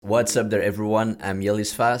What's up there everyone, I'm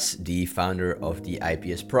Yelis Vaz, the founder of the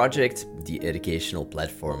IPS Project, the educational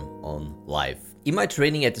platform on life. In my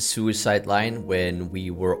training at the Suicide Line, when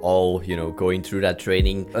we were all, going through that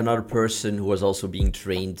training, another person who was also being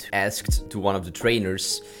trained asked to one of the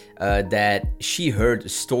trainers that she heard a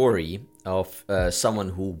story of someone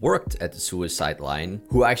who worked at the Suicide Line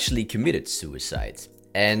who actually committed suicide.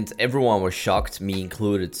 And everyone was shocked, me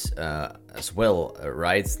included as well,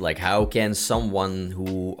 right? Like, how can someone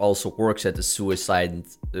who also works at the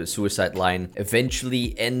suicide line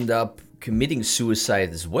eventually end up committing suicide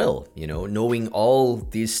as well, knowing all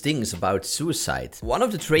these things about suicide? One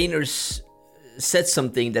of the trainers said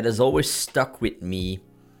something that has always stuck with me,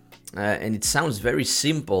 and it sounds very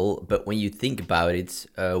simple, but when you think about it,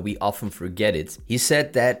 we often forget it. He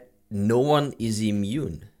said that no one is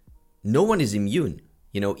immune. No one is immune.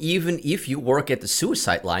 Even if you work at the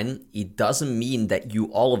suicide line, it doesn't mean that you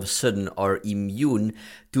all of a sudden are immune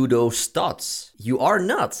to those thoughts. You are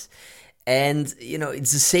not. And,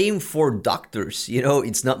 it's the same for doctors.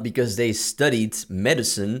 It's not because they studied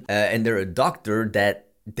medicine and they're a doctor that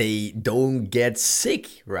they don't get sick,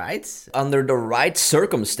 right? Under the right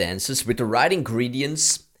circumstances, with the right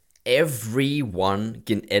ingredients, everyone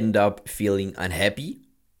can end up feeling unhappy.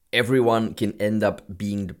 Everyone can end up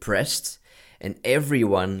being depressed. And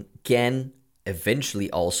everyone can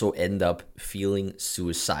eventually also end up feeling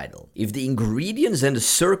suicidal. If the ingredients and the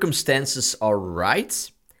circumstances are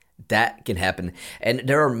right, that can happen. And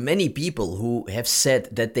there are many people who have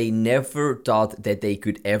said that they never thought that they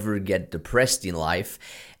could ever get depressed in life.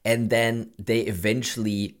 And then they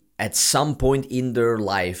eventually, at some point in their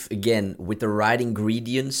life, again, with the right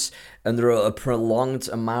ingredients, under a prolonged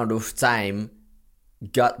amount of time,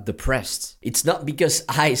 got depressed. It's not because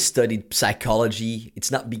I studied psychology. It's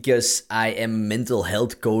not because I am a mental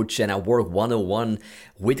health coach and I work one-on-one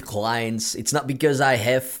with clients. It's not because I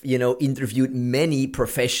have, interviewed many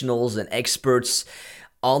professionals and experts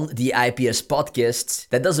on the IPS podcast.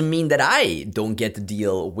 That doesn't mean that I don't get to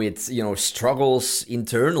deal with, struggles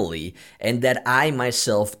internally and that I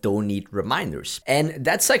myself don't need reminders. And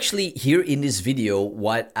that's actually here in this video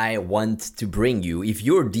what I want to bring you. If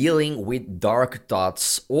you're dealing with dark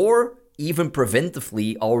thoughts or even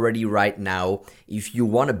preventively already right now, if you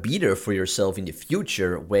want to be there for yourself in the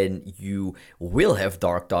future when you will have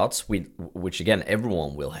dark thoughts, which again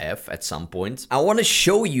everyone will have at some point, I want to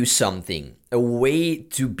show you something, a way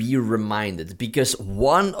to be reminded, because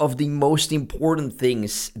one of the most important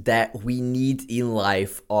things that we need in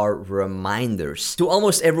life are reminders. To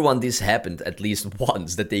almost everyone this happened at least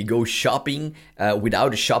once, that they go shopping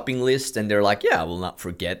without a shopping list and they're like, yeah, I will not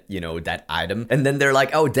forget, that item. And then they're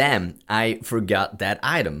like, oh damn, I forgot that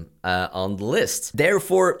item on the list.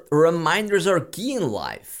 Therefore, reminders are key in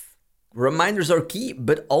life. Reminders are key,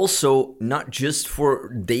 but also not just for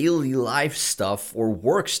daily life stuff or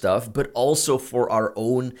work stuff, but also for our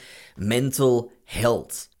own mental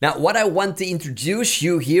health. Now, what I want to introduce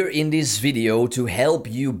you here in this video to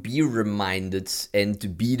help you be reminded and to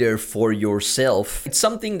be there for yourself, it's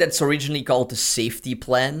something that's originally called the safety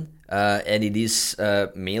plan, and it is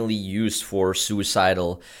mainly used for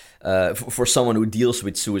suicidal for someone who deals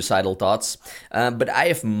with suicidal thoughts. But I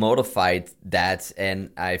have modified that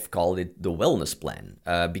and I've called it the wellness plan.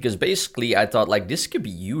 Because basically I thought this could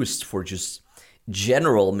be used for just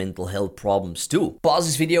general mental health problems too. Pause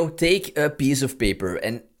this video, take a piece of paper,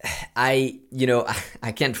 and I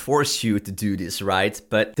can't force you to do this, right?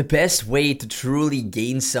 But the best way to truly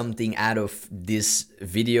gain something out of this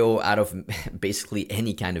video, out of basically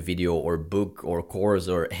any kind of video or book or course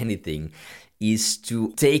or anything, is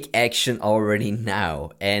to take action already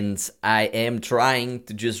now. And I am trying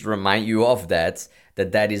to just remind you of that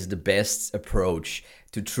is the best approach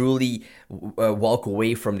to truly walk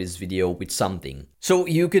away from this video with something. So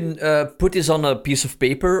you can put this on a piece of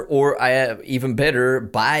paper, or even better,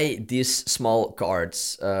 buy these small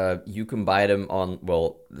cards. You can buy them on,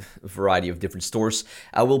 a variety of different stores.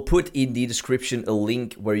 I will put in the description a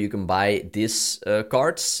link where you can buy these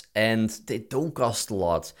cards, and they don't cost a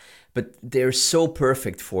lot. But they're so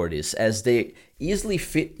perfect for this, as they easily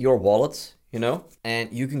fit your wallet,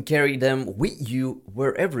 and you can carry them with you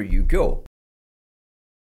wherever you go.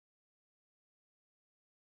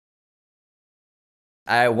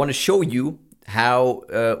 I want to show you how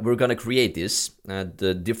we're going to create this,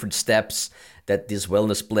 the different steps that this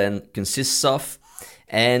wellness plan consists of.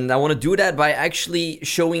 And I want to do that by actually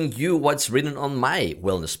showing you what's written on my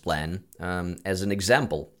wellness plan as an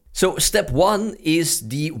example. So step 1 is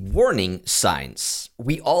the warning signs.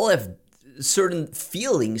 We all have certain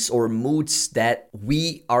feelings or moods that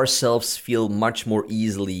we ourselves feel much more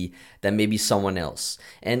easily than maybe someone else.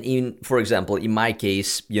 And for example, in my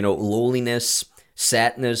case, loneliness,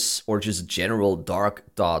 sadness, or just general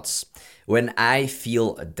dark thoughts, when I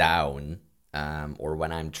feel down, or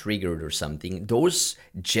when I'm triggered or something, those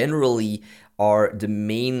generally are the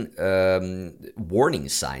main warning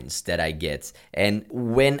signs that I get. And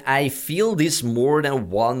when I feel this more than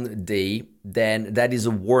one day, then that is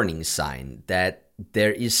a warning sign that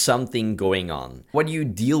there is something going on. What do you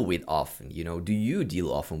deal with often? Do you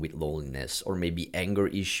deal often with loneliness or maybe anger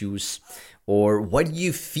issues? Or what do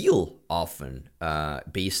you feel often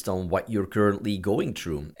based on what you're currently going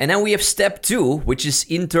through? And then we have step 2, which is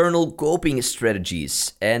internal coping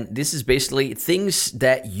strategies. And this is basically things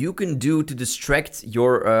that you can do to distract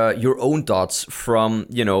your own thoughts from,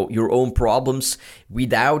 your own problems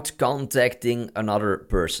without contacting another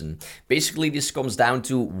person. Basically, this comes down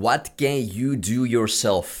to what can you do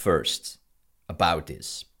yourself first about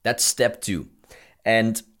this. That's step 2.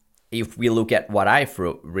 And if we look at what I've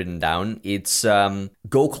written down, it's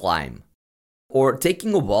go climb, or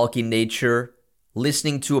taking a walk in nature,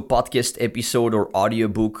 listening to a podcast episode or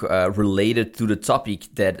audiobook related to the topic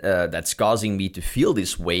that's causing me to feel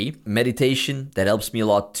this way. Meditation, that helps me a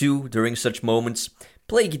lot too during such moments.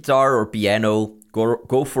 Play guitar or piano,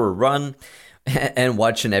 go for a run, and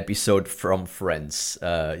watch an episode from Friends,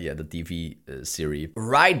 the TV series.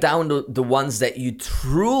 Write down the ones that you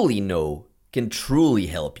truly know can truly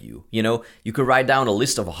help you. You could write down a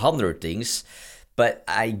list of 100 things, but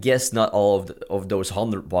I guess not all of those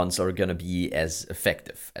 100 ones are going to be as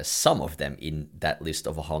effective as some of them in that list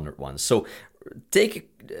of 100 ones. So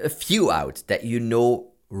take a few out that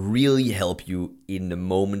really help you in the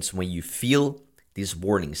moments when you feel these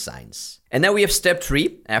warning signs. And then we have step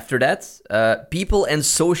 3 after that, people and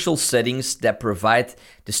social settings that provide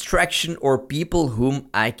distraction or people whom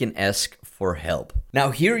I can ask for help. Now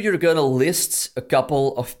here you're gonna list a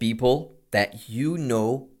couple of people that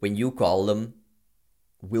when you call them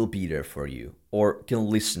will be there for you or can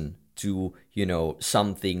listen to,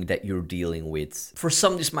 something that you're dealing with. For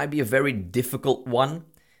some, this might be a very difficult one,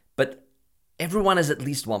 but everyone has at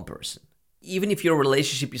least one person. Even if your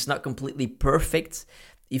relationship is not completely perfect,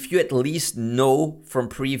 if you at least know from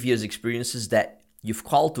previous experiences that you've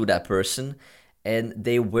called to that person and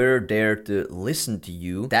they were there to listen to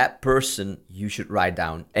you, that person you should write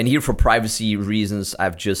down. And here, for privacy reasons,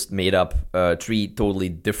 I've just made up 3 totally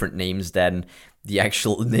different names than the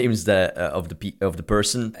actual names of the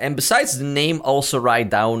person. And besides the name, also write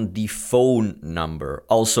down the phone number.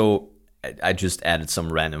 Also, I just added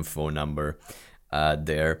some random phone number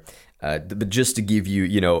there. But just to give you,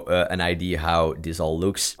 an idea how this all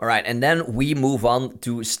looks. All right, and then we move on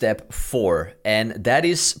to step 4, and that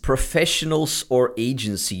is professionals or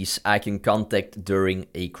agencies I can contact during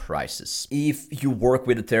a crisis. If you work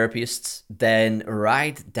with a therapist, then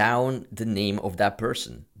write down the name of that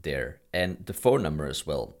person there and the phone number as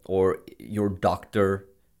well. Or your doctor,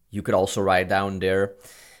 you could also write down there.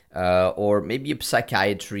 Or maybe a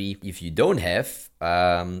psychiatry. If you don't have,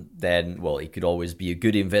 then, it could always be a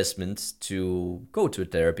good investment to go to a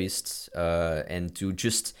therapist and to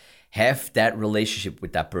just have that relationship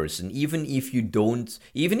with that person. Even if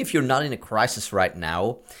you're not in a crisis right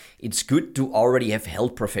now, it's good to already have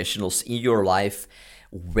health professionals in your life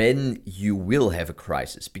when you will have a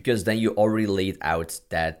crisis, because then you already laid out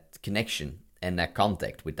that connection and that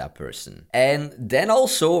contact with that person. And then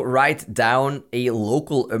also write down a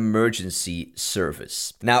local emergency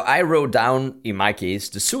service. Now, I wrote down, in my case,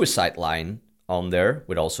 the suicide line on there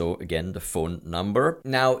with also, again, the phone number.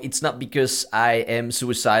 Now, it's not because I am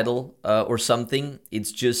suicidal or something.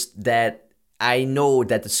 It's just that I know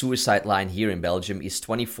that the suicide line here in Belgium is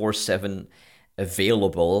 24/7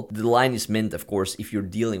 available. The line is meant, of course, if you're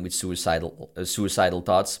dealing with suicidal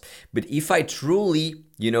thoughts. But if I truly,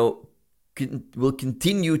 will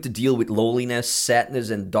continue to deal with loneliness, sadness,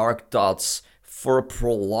 and dark thoughts for a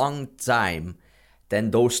prolonged time,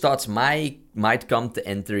 then those thoughts might come to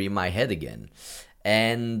enter in my head again.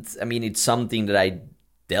 And I mean, it's something that I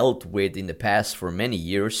dealt with in the past for many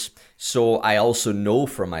years. So I also know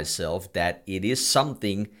for myself that it is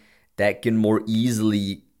something that can more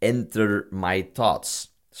easily enter my thoughts.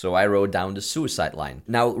 So I wrote down the suicide line.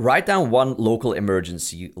 Now, write down one local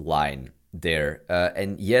emergency line there.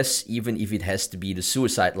 And yes, even if it has to be the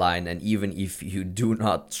suicide line, and even if you do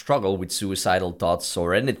not struggle with suicidal thoughts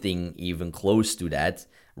or anything even close to that,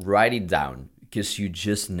 write it down, because you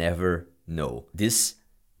just never know. This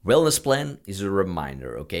wellness plan is a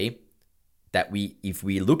reminder, okay? that if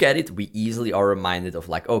we look at it, we easily are reminded of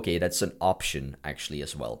like, okay, that's an option actually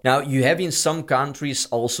as well. Now, you have in some countries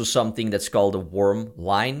also something that's called a warm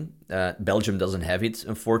line. Belgium doesn't have it,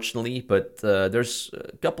 unfortunately, but there's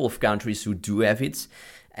a couple of countries who do have it.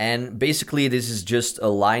 And basically, this is just a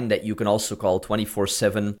line that you can also call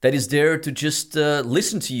 24/7 that is there to just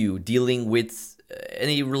listen to you dealing with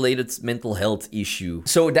any related mental health issue.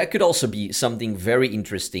 So that could also be something very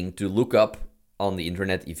interesting to look up on the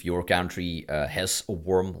internet if your country has a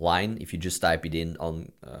warm line. If you just type it in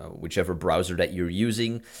on whichever browser that you're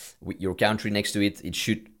using with your country next to it, it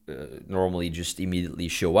should normally just immediately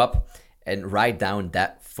show up, and write down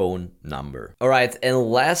that phone number. All right,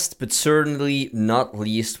 and last but certainly not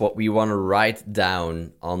least, what we want to write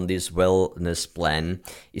down on this wellness plan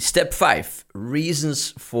is step 5,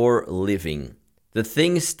 reasons for living. The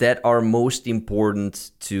things that are most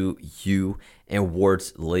important to you and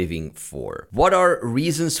worth living for. What are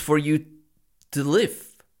reasons for you to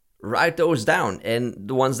live? Write those down. And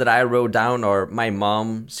the ones that I wrote down are my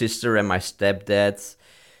mom, sister, and my stepdad,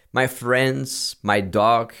 my friends, my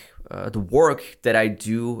dog, the work that I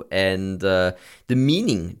do, and the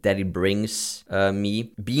meaning that it brings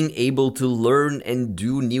me, being able to learn and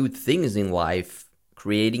do new things in life,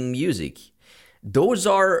 creating music. Those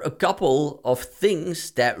are a couple of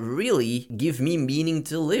things that really give me meaning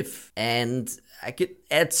to live. And I could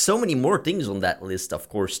add so many more things on that list, of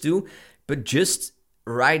course, too. But just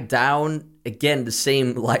write down, again, the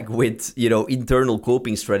same like with, internal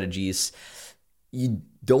coping strategies. You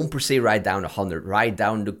don't per se write down 100. Write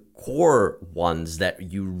down the core ones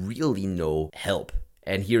that you really know help.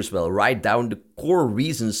 And here's write down the core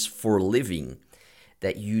reasons for living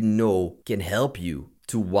that you know can help you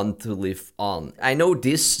to want to live on. I know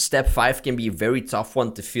this step 5 can be a very tough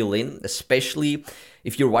one to fill in, especially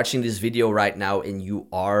if you're watching this video right now and you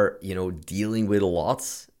are, dealing with a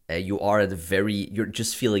lot. You're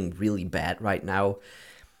just feeling really bad right now.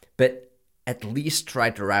 But at least try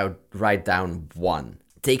to write down one.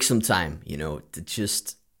 Take some time, to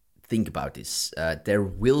just think about this. There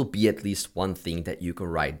will be at least one thing that you can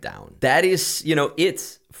write down. That is,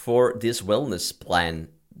 it for this wellness plan.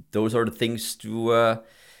 Those are the things to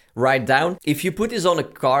write down. If you put this on a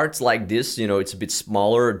card like this, it's a bit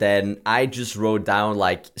smaller, then I just wrote down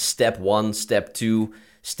like step 1, step 2,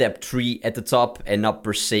 step 3 at the top, and not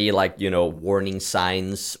per se like, warning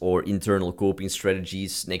signs or internal coping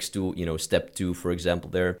strategies next to, step 2, for example,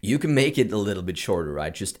 there. You can make it a little bit shorter,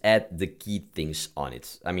 right? Just add the key things on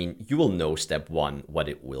it. I mean, you will know step 1, what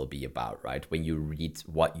it will be about, right? When you read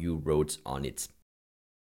what you wrote on it.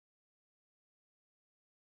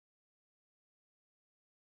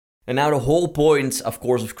 And now the whole point, of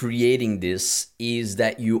course, of creating this is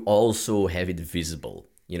that you also have it visible.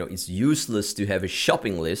 It's useless to have a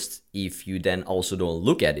shopping list if you then also don't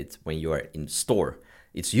look at it when you are in store.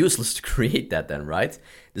 It's useless to create that then, right?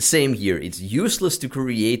 The same here. It's useless to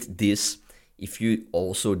create this if you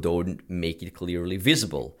also don't make it clearly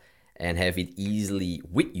visible and have it easily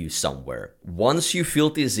with you somewhere. Once you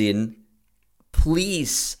fill this in,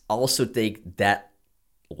 please also take that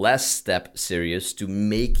last step serious to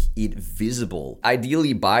make it visible.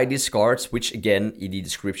 Ideally buy these cards, which again in the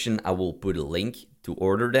description I will put a link to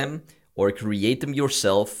order them, or create them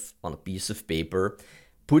yourself on a piece of paper.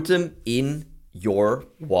 Put them in your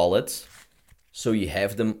wallet so you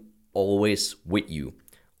have them always with you.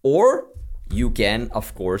 Or you can,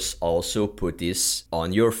 of course, also put this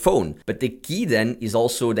on your phone. But the key then is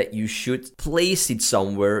also that you should place it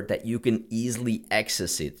somewhere that you can easily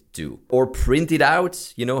access it to. Or print it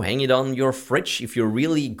out, hang it on your fridge. If you're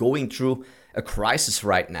really going through a crisis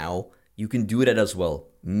right now, you can do that as well.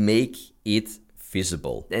 Make it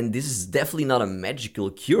visible. And this is definitely not a magical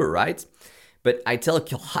cure, right? But I tell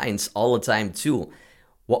clients all the time too,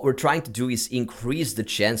 what we're trying to do is increase the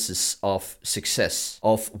chances of success,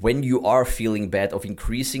 of when you are feeling bad, of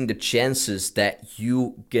increasing the chances that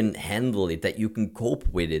you can handle it, that you can cope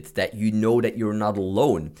with it, that you know that you're not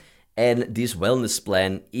alone. And this wellness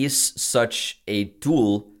plan is such a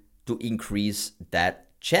tool to increase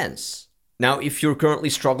that chance. Now, if you're currently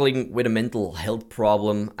struggling with a mental health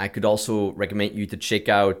problem, I could also recommend you to check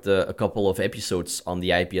out a couple of episodes on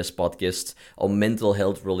the IPS podcast on mental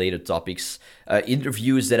health related topics.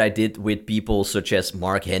 Interviews that I did with people such as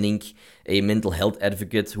Mark Henning, a mental health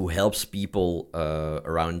advocate who helps people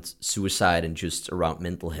around suicide and just around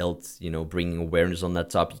mental health, bringing awareness on that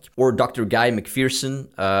topic. Or Dr. Guy McPherson,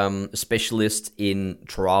 a specialist in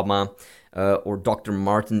trauma. Or Dr.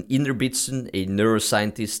 Martin Inderbitsen, a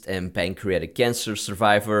neuroscientist and pancreatic cancer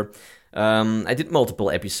survivor. I did multiple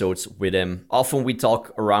episodes with him. Often we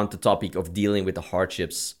talk around the topic of dealing with the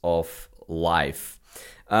hardships of life.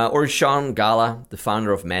 or Sean Gala, the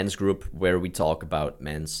founder of Men's Group, where we talk about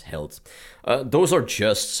men's health. Those are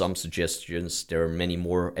just some suggestions. There are many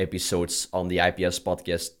more episodes on the IPS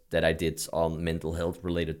podcast that I did on mental health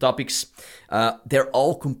related topics. They're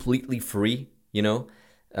all completely free,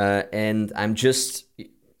 and I'm just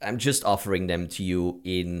offering them to you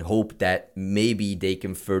in hope that maybe they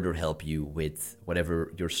can further help you with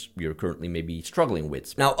whatever you're currently maybe struggling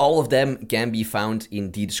with. Now, all of them can be found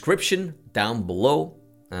in the description down below.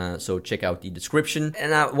 So check out the description.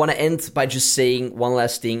 And I want to end by just saying one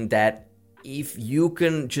last thing, that if you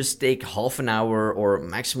can just take half an hour or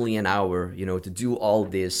maximally an hour, to do all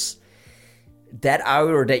this, that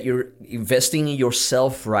hour that you're investing in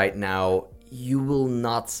yourself right now, you will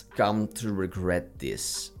not come to regret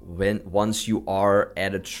this once you are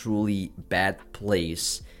at a truly bad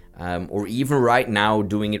place, or even right now,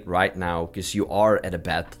 doing it right now, because you are at a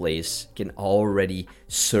bad place, can already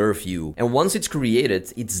serve you. And once it's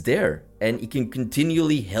created, it's there, and it can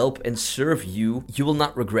continually help and serve you. You will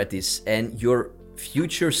not regret this, and your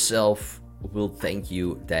future self will thank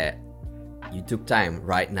you that you took time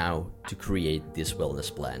right now to create this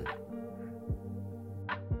wellness plan.